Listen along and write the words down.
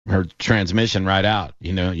her transmission right out.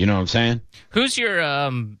 You know what I'm saying? Who's your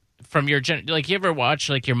from your like? You ever watch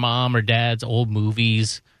like your mom or dad's old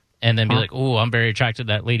movies and then be like, "Oh, I'm very attracted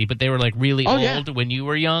to that lady," but they were like really old when you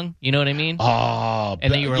were young. You know what I mean? Oh,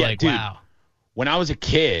 and then you were like, dude, "Wow." When I was a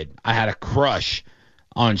kid, I had a crush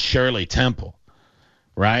on Shirley Temple,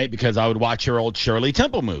 right? Because I would watch her old Shirley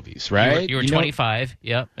Temple movies, right? You were 25,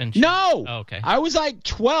 yep. And no! Oh, okay. I was like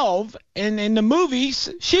 12, and in the movies,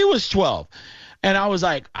 she was 12. And I was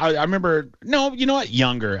like, I remember, no, you know what?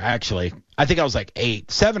 Younger, actually. I think I was like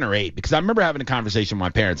 7 or 8, because I remember having a conversation with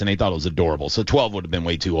my parents, and they thought it was adorable. So 12 would have been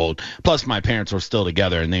way too old. Plus, my parents were still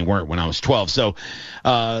together, and they weren't when I was 12. So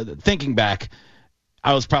thinking back,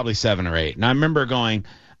 I was probably 7 or 8. And I remember going,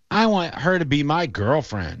 I want her to be my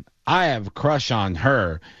girlfriend. I have a crush on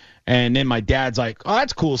her. And then my dad's like, oh,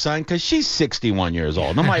 that's cool, son, because she's 61 years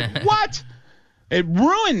old. And I'm like, what? It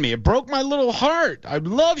ruined me. It broke my little heart. I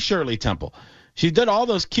love Shirley Temple. She did all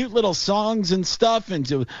those cute little songs and stuff,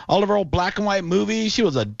 and all of her old black and white movies. She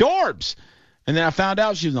was adorbs. And then I found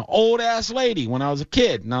out she was an old-ass lady when I was a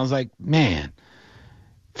kid. And I was like, man.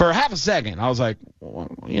 For half a second, I was like, well,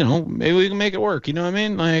 maybe we can make it work. You know what I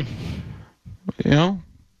mean? Like,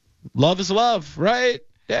 love is love, right,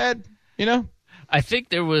 Dad? I think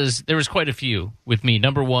there was quite a few with me.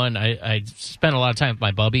 Number one, I spent a lot of time with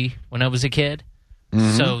my bubby when I was a kid.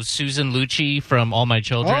 Mm-hmm. So Susan Lucci from All My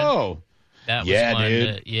Children. Oh, that was one.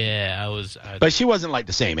 Dude. I was. But she wasn't like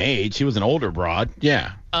the same age. She was an older broad.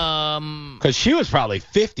 Yeah. Because she was probably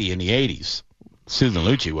 50 in the 80s. Susan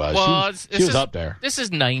Lucci was. Well, she was up there. This is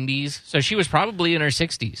 90s, so she was probably in her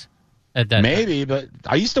 60s at that Maybe, but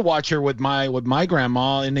I used to watch her with my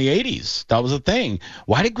grandma in the 80s. That was a thing.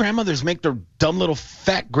 Why did grandmothers make their dumb little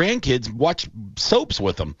fat grandkids watch soaps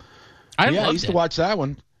with them? I used to watch that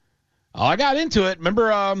one. Oh, I got into it.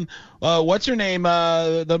 Remember, what's her name?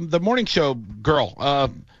 The morning show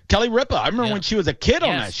girl, Kelly Ripa. I remember when she was a kid on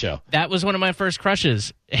that show. That was one of my first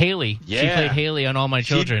crushes, Haley. Yeah. She played Haley on All My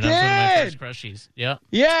Children. That was one of my first crushes. Yeah.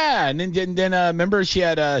 Yeah, and then remember she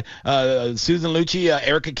had Susan Lucci,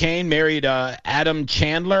 Erica Kane married Adam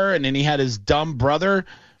Chandler, and then he had his dumb brother.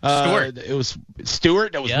 Stuart. It was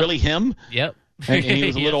Stuart. That was really him. Yep. And he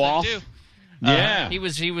was a little off. Yeah. He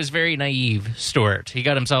was very naive, Stuart. He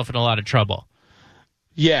got himself in a lot of trouble.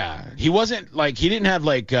 Yeah. He wasn't like, he didn't have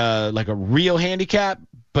like a real handicap,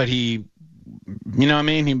 but he, you know what I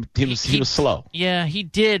mean? He was slow. Yeah, he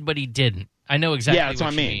did, but he didn't. I know exactly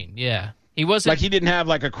what you mean. Yeah. He wasn't like, he didn't have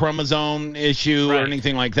like a chromosome issue or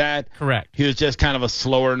anything like that. Correct. He was just kind of a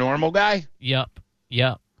slower, normal guy. Yep.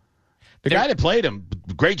 The guy that played him,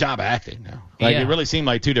 great job acting. Like, it really seemed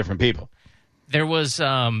like two different people. There was,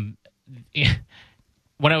 when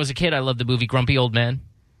I was a kid, I loved the movie Grumpy Old Men.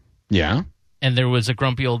 Yeah. And there was a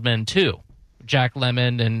Grumpy Old Men 2. Jack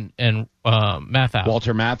Lemmon and Matthau.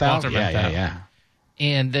 Walter Matthau? Yeah.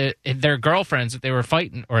 And their girlfriends that they were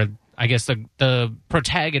fighting, or I guess the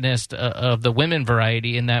protagonist of the women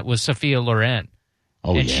variety, and that was Sophia Loren.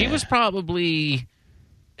 Oh, and she was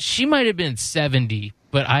she might have been 70,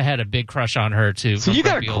 but I had a big crush on her, too. So you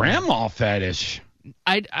got a grandma fetish.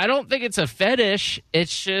 I don't think it's a fetish.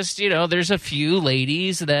 It's just, there's a few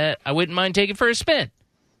ladies that I wouldn't mind taking for a spin.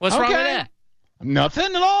 What's wrong with that?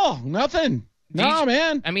 Nothing at all. Nothing. No,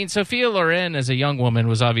 man. I mean, Sophia Loren as a young woman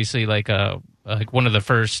was obviously like one of the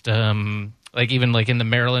first, like even like in the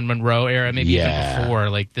Marilyn Monroe era, maybe even before,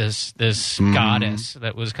 like this goddess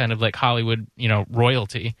that was kind of like Hollywood,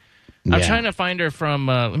 royalty. Yeah. I'm trying to find her from,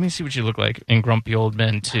 let me see what you look like in Grumpy Old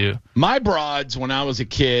Men 2. My broads, when I was a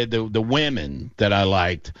kid, the women that I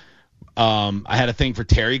liked, I had a thing for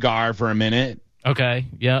Terry Garr for a minute. Okay,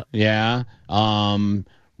 yeah. Yeah.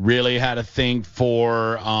 Really had a thing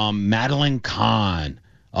for Madeline Kahn.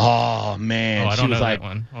 Oh, man. I don't know that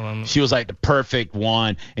one. Hold on. She was like the perfect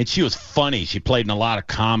one. And she was funny. She played in a lot of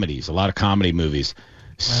comedies, a lot of comedy movies.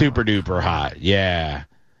 Super duper hot. Yeah.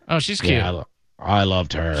 Oh, she's cute. Yeah, I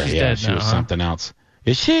loved her. She's dead she now, was something else.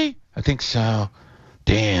 Is she? I think so.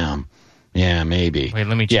 Damn. Yeah, maybe. Wait,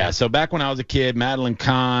 let me check. Yeah, so back when I was a kid, Madeline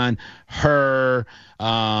Kahn, her,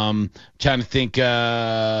 trying to think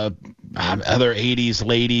other 80s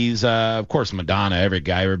ladies. Of course, Madonna.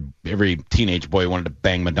 Every teenage boy wanted to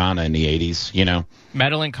bang Madonna in the 80s,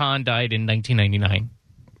 Madeline Kahn died in 1999.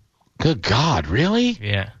 Good God, really?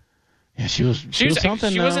 Yeah. Yeah, she was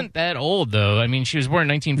something. She wasn't that old, though. I mean, she was born in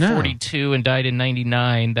 1942 and died in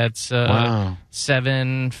 99. That's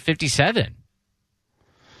 757.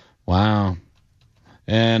 Wow.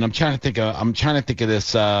 And I'm trying to think of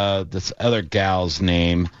this other gal's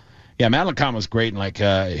name. Yeah, Madeline Kahn was great in like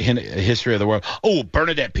History of the World. Oh,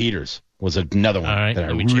 Bernadette Peters was another one that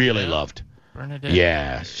I really loved. Bernadette.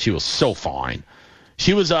 Yeah, she was so fine.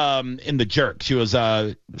 She was in The Jerk. She was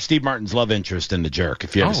Steve Martin's love interest in The Jerk,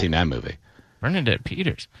 if you ever seen that movie. Bernadette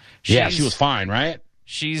Peters. She was fine, right?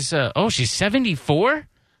 She's 74?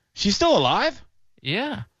 She's still alive?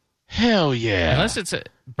 Yeah. Hell yeah. Unless it's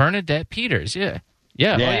Bernadette Peters, yeah.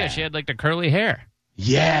 Yeah, oh yeah, she had like the curly hair.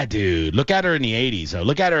 Yeah, dude. Look at her in the 80s.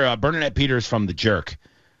 Look at her, Bernadette Peters from The Jerk.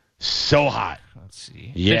 So hot. Let's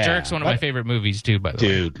see. Yeah. The Jerk's one of my favorite movies, too, by the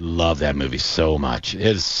way. Dude, love that movie so much.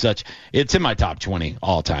 It's in my top 20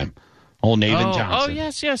 all time. Old Nathan Johnson. Oh,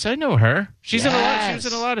 yes, I know her. She was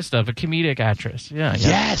in a lot of stuff, a comedic actress. Yeah.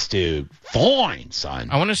 Yes, dude. Fine, son.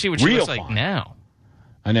 I want to see what she looks like now.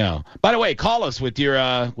 I know. By the way, call us with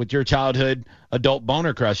your childhood adult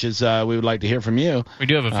boner crushes. We would like to hear from you. We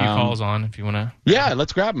do have a few calls on if you want to. Yeah,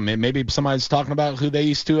 let's grab them. Maybe somebody's talking about who they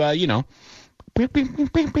used to, Johnny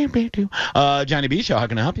B. Show, how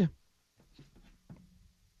can I help you?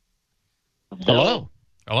 Hello.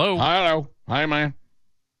 Hello. Hello. Hi, man.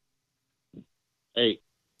 Hey.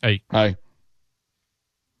 Hi.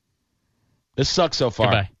 This sucks so far.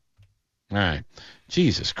 Goodbye. All right.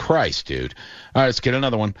 Jesus Christ, dude. All right, let's get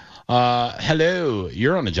another one. Hello.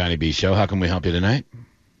 You're on the Johnny B. Show. How can we help you tonight?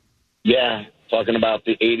 Yeah, talking about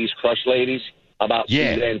the 80s crush ladies, about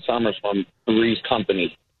Suzanne Summers from Three's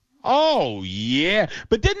Company. Oh, yeah.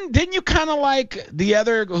 But didn't you kind of like the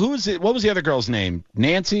other, what was the other girl's name?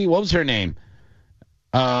 Nancy? What was her name?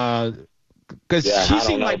 Because she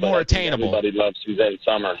seemed like more attainable. Everybody loves Suzanne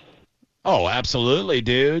Summers. Oh, absolutely,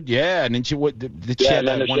 dude. Yeah, and then she had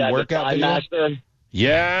that one workout video? Master.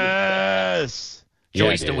 Yes.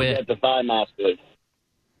 Joyce DeWitt. The Thigh Master.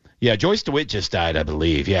 Yeah, Joyce DeWitt just died, I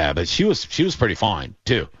believe. Yeah, but she was pretty fine,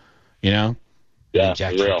 too. You know? Yeah,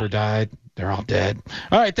 Jack Tripper died. They're all dead.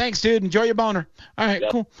 All right, thanks, dude. Enjoy your boner. All right,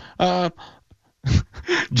 cool.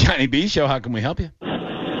 Johnny B. Show, how can we help you?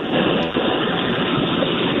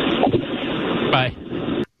 Bye.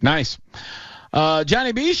 Nice.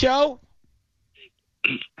 Johnny B. Show.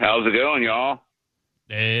 How's it going, y'all?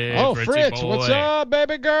 Hey, Fritz, boy. what's up,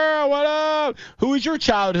 baby girl? What up? Who was your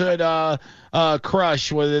childhood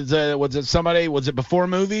crush? Was it somebody? Was it before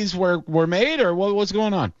movies were made, or what was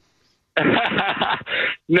going on?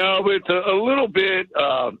 No, but it's a little bit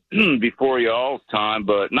before y'all's time,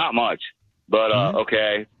 but not much. But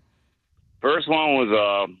okay, first one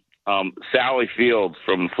was Sally Fields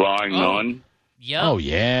from Flying Nun. Yep. Oh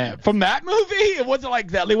yeah, from that movie. It wasn't like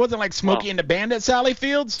that. It wasn't like Smokey and the Bandit. Sally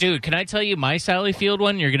Fields. Dude, can I tell you my Sally Field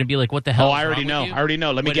one? You're gonna be like, "What the hell?" Oh, I already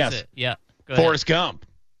know. Let me guess. Is it? Yeah. Go ahead. Forrest Gump.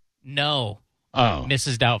 No. Oh.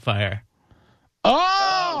 Mrs. Doubtfire.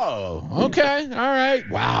 Oh. Okay. All right.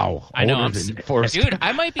 Wow. I know. Dude,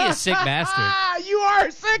 I might be a sick bastard. You are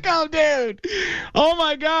a sicko, dude. Oh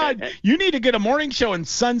my God. You need to get a morning show in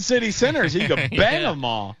Sun City Center so you can bang them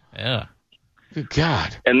all. Yeah. Good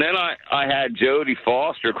God. And then I had Jodie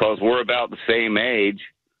Foster because we're about the same age.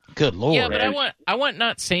 Good Lord. Yeah, but I want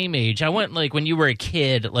not same age. I want like when you were a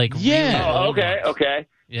kid, like yeah. Really old Okay. ones.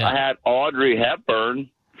 Yeah. I had Audrey Hepburn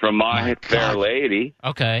from My Fair Lady.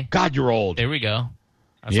 Okay. God, you're old. There we go.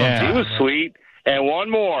 That's She was sweet. And one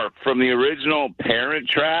more from the original Parent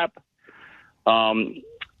Trap. What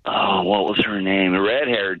was her name? A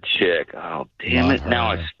red-haired chick. Oh, damn it.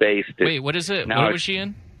 Now I spaced it. Wait, what is it? What was she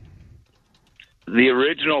in? The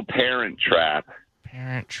original Parent Trap.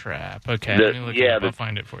 Parent Trap. Okay. Let me look it up. I'll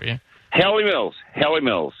find it for you. Helly Mills.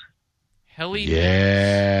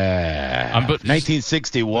 Yeah.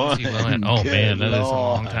 1961. Oh, man, that is a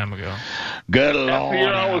long time ago. Good Lord. That's the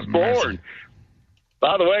year I was born.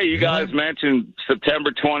 By the way, you guys mentioned September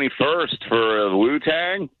 21st for the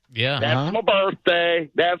Wu-Tang. Yeah. That's my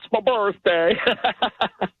birthday.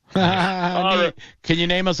 Can you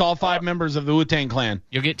name us all 5 members of the Wu-Tang Clan?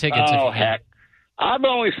 You'll get tickets. Oh, heck. I've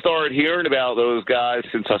only started hearing about those guys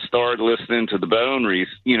since I started listening to the Bone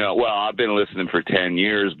I've been listening for 10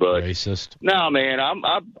 years, but racist. No, man,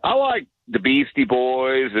 I like the Beastie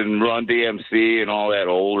Boys and Run DMC and all that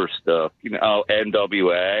older stuff.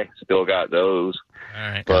 NWA, still got those. All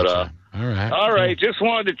right, but all right. Just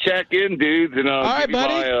wanted to check in, dudes, and all right, give you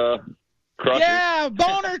buddy. my crushes. Yeah,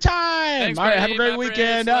 boner time. Thanks, all right, buddy. have a great Bye,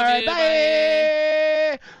 weekend. Chris. All Love right, you.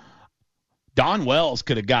 bye. Don Wells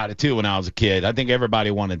could have got it too when I was a kid. I think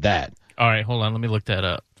everybody wanted that. All right, hold on. Let me look that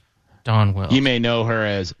up. Don Wells. You may know her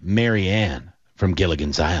as Mary Ann from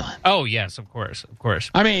Gilligan's Island. Oh yes, of course.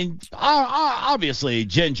 I mean, obviously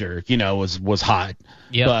Ginger, was hot.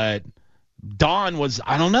 Yeah. But Dawn was,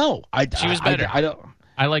 I don't know. She was better. I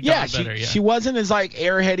like Dawn better. Yeah. She wasn't as like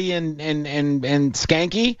airheady and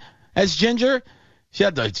skanky as Ginger. She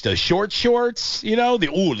had the short shorts,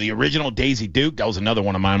 the original Daisy Duke. That was another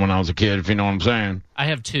one of mine when I was a kid, if you know what I'm saying. I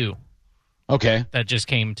have 2. Okay. That just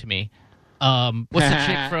came to me. What's the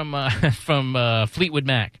chick from Fleetwood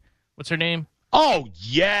Mac? What's her name? Oh,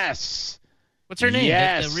 yes. What's her name?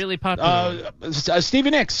 Yes. The really popular Stevie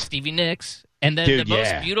Nicks. Stevie Nicks. And then Dude, the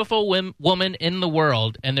most beautiful woman in the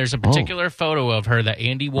world, and there's a particular photo of her that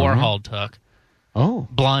Andy Warhol took. Oh.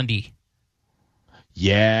 Blondie.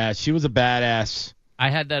 Yeah, she was a badass. I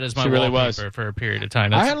had that as my really wallpaper for a period of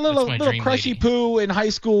time. I had a little dream crushy lady. poo in high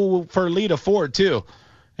school for Lita Ford, too.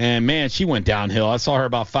 And, man, she went downhill. I saw her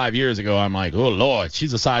about 5 years ago. I'm like, oh, Lord,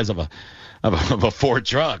 she's the size of a Ford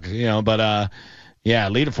truck, you know. But, yeah,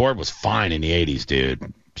 Lita Ford was fine in the 80s,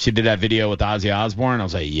 dude. She did that video with Ozzy Osbourne. I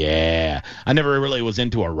was like, yeah. I never really was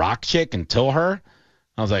into a rock chick until her.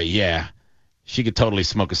 I was like, yeah. She could totally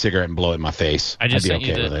smoke a cigarette and blow it in my face. I just sent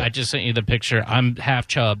you the picture. I'm half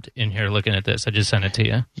chubbed in here looking at this. I just sent it to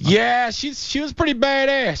you. Yeah, she was pretty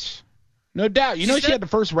badass. No doubt. You know she had the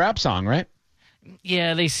first rap song, right?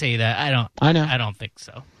 Yeah, they say that. I know. I don't think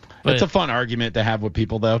so. But it's a fun argument to have with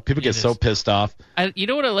people, though. People get so pissed off. You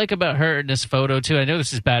know what I like about her in this photo, too? I know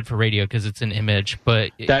this is bad for radio because it's an image,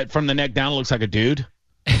 but... That from the neck down looks like a dude?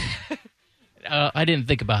 I didn't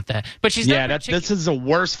think about that. But she's this is the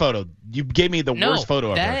worst photo. You gave me the worst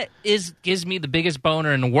photo of her. That gives me the biggest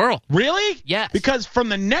boner in the world. Really? Yes. Because from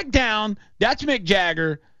the neck down, that's Mick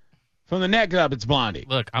Jagger. From the neck up, it's Blondie.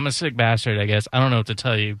 Look, I'm a sick bastard, I guess. I don't know what to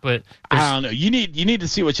tell you, but... I don't know. You need to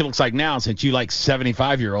see what she looks like now since you like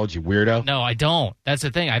 75-year-old, you weirdo. No, I don't. That's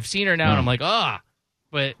the thing. I've seen her now, and I'm like,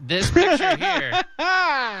 But this picture here,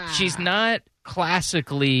 she's not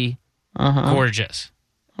classically gorgeous.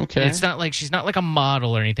 Okay. It's not like she's not like a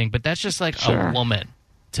model or anything, but that's just like a woman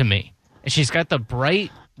to me. And she's got the bright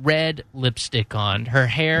red lipstick on. Her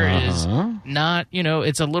hair is not,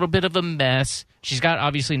 it's a little bit of a mess. She's got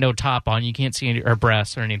obviously no top on. You can't see her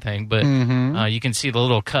breasts or anything, but you can see the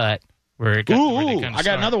little cut where it got. I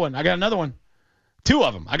got another one. Two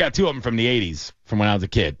of them. I got two of them from the 80s, from when I was a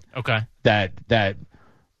kid. Okay. That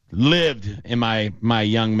lived in my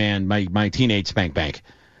young man, my teenage Spank Bank.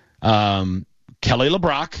 Kelly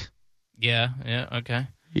LeBrock. Yeah, okay.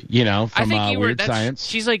 From Weird Science.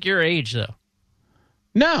 She's like your age, though.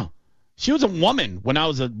 No, she was a woman when I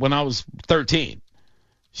was 13.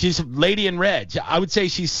 She's a lady in red. I would say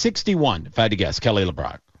she's 61, if I had to guess. Kelly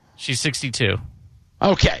LeBrock. She's 62.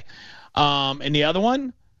 Okay. And the other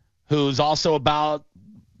one, who's also about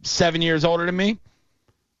 7 years older than me,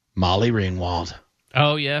 Molly Ringwald.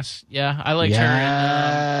 Oh yes, yeah, I liked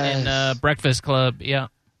her in Breakfast Club. Yeah.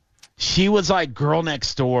 She was like girl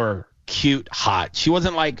next door, cute, hot. She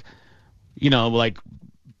wasn't like, like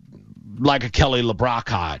a Kelly LeBrock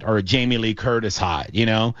hot or a Jamie Lee Curtis hot,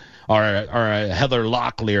 or a Heather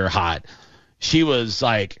Locklear hot. She was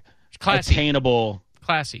like attainable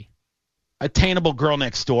girl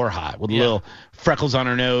next door hot with little freckles on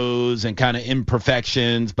her nose and kind of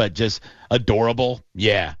imperfections, but just adorable.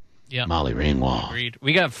 Yeah. Yeah. Molly Ringwald. Agreed.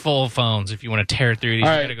 We got full phones. If you want to tear through these,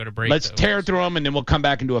 All you right, got to go to break. Let's tear through them, and then we'll come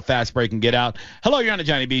back into a fast break and get out. Hello, you're on the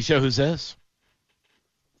Johnny B Show. Who's this?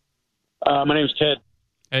 My name's Ted.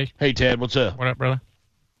 Hey, Ted. What's up? What up, brother?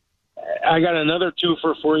 I got another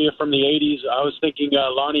twofer for you from the 80s. I was thinking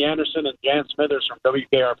Lonnie Anderson and Jan Smithers from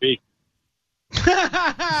WKRP.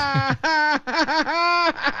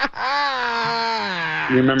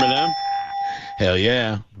 You remember them? Hell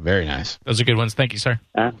yeah. Very nice. Those are good ones. Thank you, sir.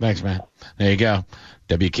 Thanks, man. There you go.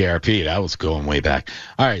 WKRP. That was going way back.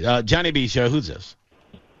 All right. Johnny B Show. Who's this?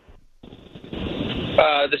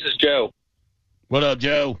 This is Joe. What up,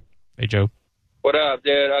 Joe? Hey, Joe. What up,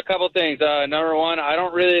 dude? A couple things. Number one, I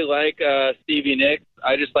don't really like Stevie Nicks.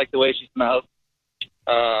 I just like the way she smells.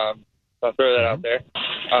 I'll throw that out there.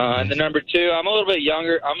 And then number two, I'm a little bit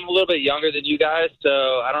younger. I'm a little bit younger than you guys,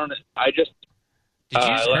 so Did you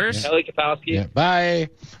use hers? Kelly Kapowski. Yeah, bye.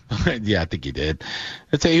 Yeah, I think he did.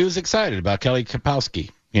 I'd say he was excited about Kelly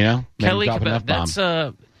Kapowski. Kelly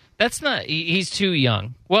Kapowski. That's not. He's too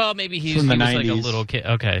young. Well, maybe he was like a little kid.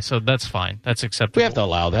 Okay, so that's fine. That's acceptable. We have to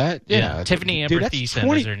allow that. Yeah. Tiffany Amber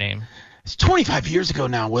Thiessen is her name. It's 25 years ago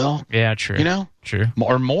now, Will. Yeah, true. True.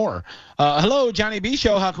 Or more. Hello, Johnny B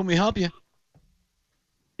Show. How can we help you?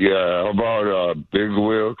 Yeah, how about Big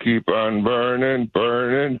Wheel Keep on Burning,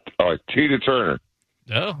 Tina Turner.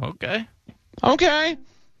 Oh, okay. Okay.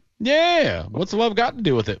 Yeah. What's the love got to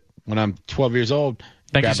do with it? When I'm 12 years old,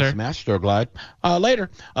 thank you, sir. Some Astroglide. Later.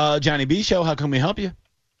 Johnny B Show, how can we help you?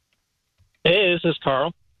 Hey, this is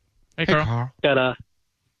Carl. Hey, Carl. Got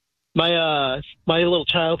my little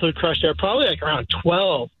childhood crush there, probably like around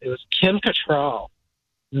 12. It was Kim Cattrall,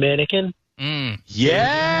 Mannequin.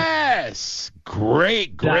 Yes.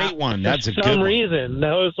 Great one. That's a good one. For some reason,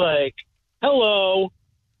 that was like, hello.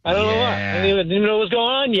 I don't know what. I didn't even know what was going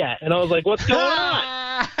on yet. And I was like, what's going on?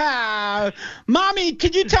 Mommy,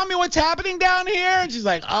 could you tell me what's happening down here? And she's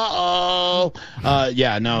like, uh-oh.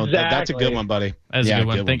 Yeah, no, that's a good one, buddy. That's a good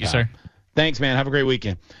one. Thank you, pal. sir. Thanks, man. Have a great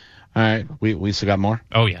weekend. All right. We still got more?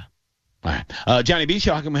 Oh, yeah. All right. Johnny B.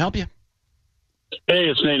 Show, how can we help you? Hey,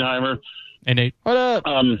 it's Nate Heimer. Hey, Nate. What up?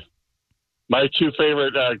 My two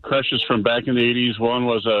favorite crushes from back in the 80s, one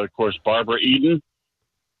was, of course, Barbara Eden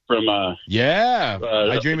from... I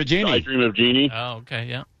Dream of Jeannie. I Dream of Jeannie. Oh, okay,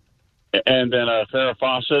 yeah. And then Farrah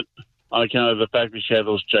Fawcett, on account of the fact that she had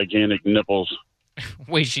those gigantic nipples.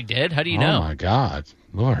 Wait, she did? How do you know? Oh, my God.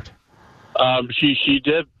 Lord. She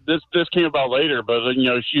did. This came about later, but,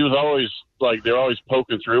 she was always, they were always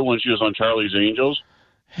poking through when she was on Charlie's Angels.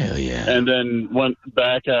 Hell yeah. And then went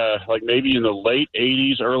back, maybe in the late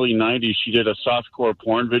 80s, early 90s, she did a softcore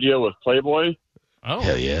porn video with Playboy. Oh.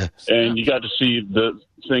 Hell yeah. And you got to see the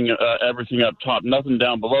thing, everything up top. Nothing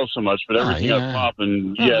down below so much, but everything up top.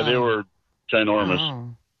 And, they were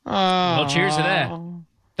ginormous. Well, cheers to that.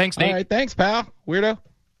 Thanks, Nate. All right, thanks, pal. Weirdo.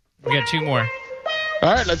 We got two more.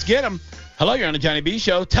 All right, let's get them. Hello, you're on the Johnny B.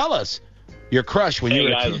 Show. Tell us your crush when you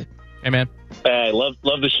were a kid. Hey, man. Hey, love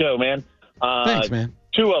the show, man. Thanks, man.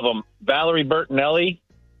 Two of them, Valerie Bertinelli.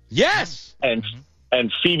 Yes. And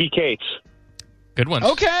Phoebe Cates. Good ones.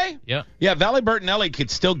 Okay. Yeah. Yeah, Valerie Bertinelli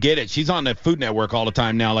could still get it. She's on the Food Network all the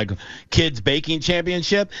time now, like Kids Baking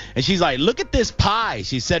Championship. And she's like, look at this pie.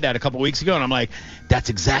 She said that a couple weeks ago. And I'm like, that's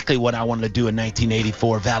exactly what I wanted to do in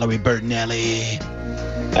 1984, Valerie Bertinelli.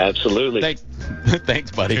 Absolutely.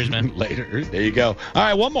 Thanks, buddy. Cheers, man. Later. There you go. All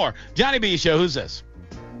right, one more. Johnny B. Show. Who's this?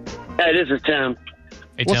 Hey, this is Tim.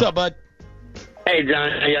 Hey, What's Tim. up, bud? Hey,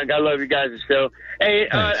 John. I love you guys' show. Hey,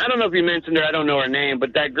 I don't know if you mentioned her. I don't know her name,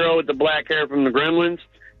 but that girl with the black hair from the Gremlins,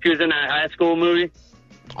 she was in that high school movie.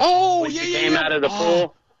 Oh, when she came out of the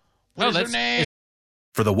pool. What's her name?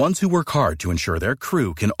 For the ones who work hard to ensure their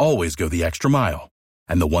crew can always go the extra mile,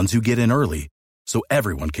 and the ones who get in early so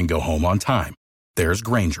everyone can go home on time, there's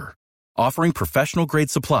Grainger, offering professional-grade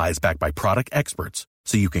supplies backed by product experts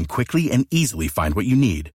so you can quickly and easily find what you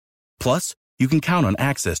need. Plus, you can count on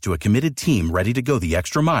access to a committed team ready to go the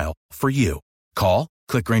extra mile for you. Call,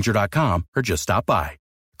 click Grainger.com, or just stop by.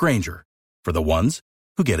 Grainger, for the ones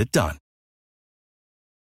who get it done.